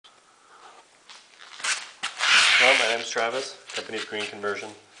Well, my name's Travis, company's Green Conversion,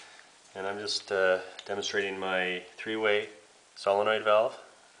 and I'm just demonstrating my three-way solenoid valve,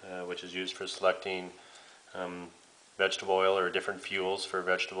 which is used for selecting vegetable oil or different fuels for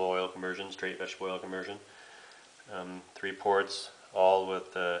vegetable oil conversion, straight vegetable oil conversion. 3 ports, all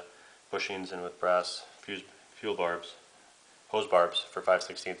with bushings and with brass fuel barbs, hose barbs for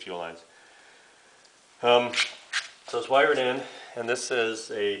 5/16 fuel lines. So it's wired in, and this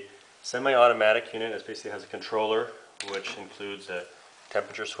is a semi-automatic unit. It basically has a controller, which includes a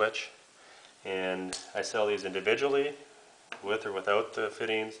temperature switch. And I sell these individually, with or without the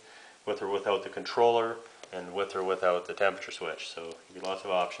fittings, with or without the controller, and with or without the temperature switch. So you get lots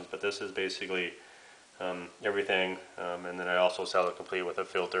of options, but this is basically everything. And then I also sell it complete with a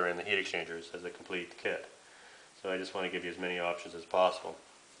filter and the heat exchangers as a complete kit. So I just want to give you as many options as possible.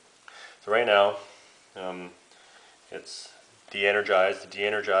 So right now, it's de-energized. The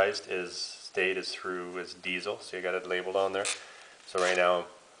de-energized state is through is diesel, so you got it labeled on there. So right now,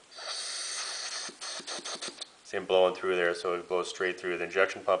 see I'm blowing through there, so it blows straight through. The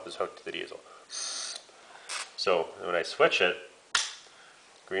injection pump is hooked to the diesel. So when I switch it,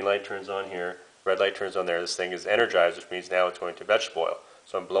 green light turns on here, red light turns on there. This thing is energized, which means now it's going to vegetable oil.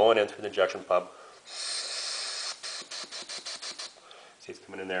 So I'm blowing in through the injection pump. See, it's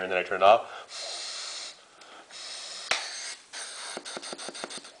coming in there, and then I turn it off.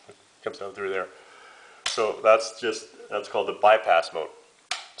 Comes out through there. So that's called the bypass mode.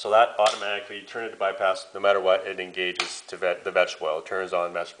 So that automatically, you turn it to bypass, no matter what, it engages to the vegetable oil. It turns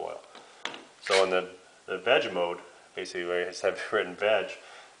on vegetable oil. So in the veg mode, basically where I have written veg,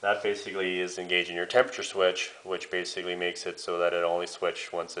 that basically is engaging your temperature switch, which basically makes it so that it only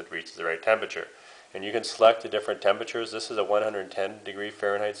switches once it reaches the right temperature. And you can select the different temperatures. This is a 110 degree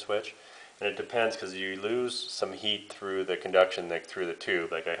Fahrenheit switch. And it depends, because you lose some heat through the conduction, like through the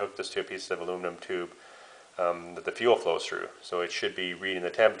tube. Like I hooked this to a piece of aluminum tube that the fuel flows through. So it should be reading the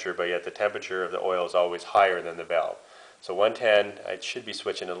temperature, but yet the temperature of the oil is always higher than the valve. So 110, I should be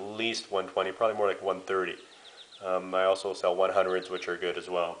switching at least 120, probably more like 130. I also sell 100s, which are good as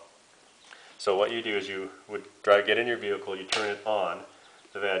well. So what you do is you would get in your vehicle, you turn it on,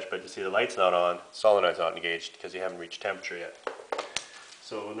 the veg, but you see the light's not on, solenoid's not engaged because you haven't reached temperature yet.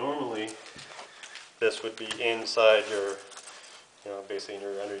 So normally, this would be inside your, basically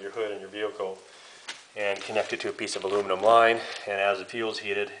under your hood in your vehicle, and connected to a piece of aluminum line. And as the fuel's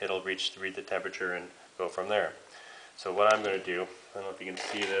heated, it'll read the temperature and go from there. So what I'm going to do, I don't know if you can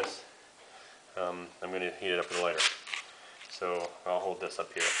see this. I'm going to heat it up with a lighter. So I'll hold this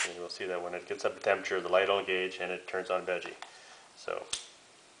up here, and you'll see that when it gets up to temperature, the light will engage and it turns on veggie. So.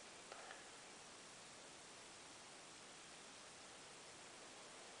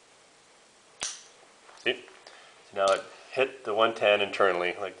 See? So now it hit the 110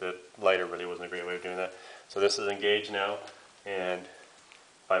 internally, like the lighter really wasn't a great way of doing that. So this is engaged now, and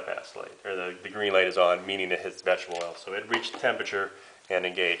bypass light, or the green light is on, meaning it hits vegetable oil. So it reached temperature and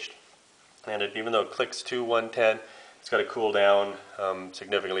engaged. And even though it clicks to 110, it's got to cool down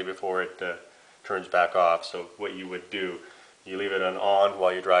significantly before it turns back off. So what you would do, you leave it on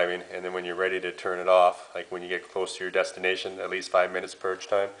while you're driving, and then when you're ready to turn it off, like when you get close to your destination, at least 5 minutes purge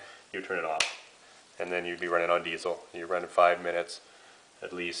time, you turn it off. And then you'd be running on diesel. You're running 5 minutes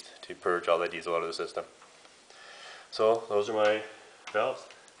at least to purge all the diesel out of the system. So those are my valves.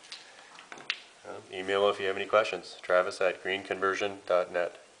 Email if you have any questions.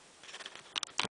 Travis@greenconversion.net.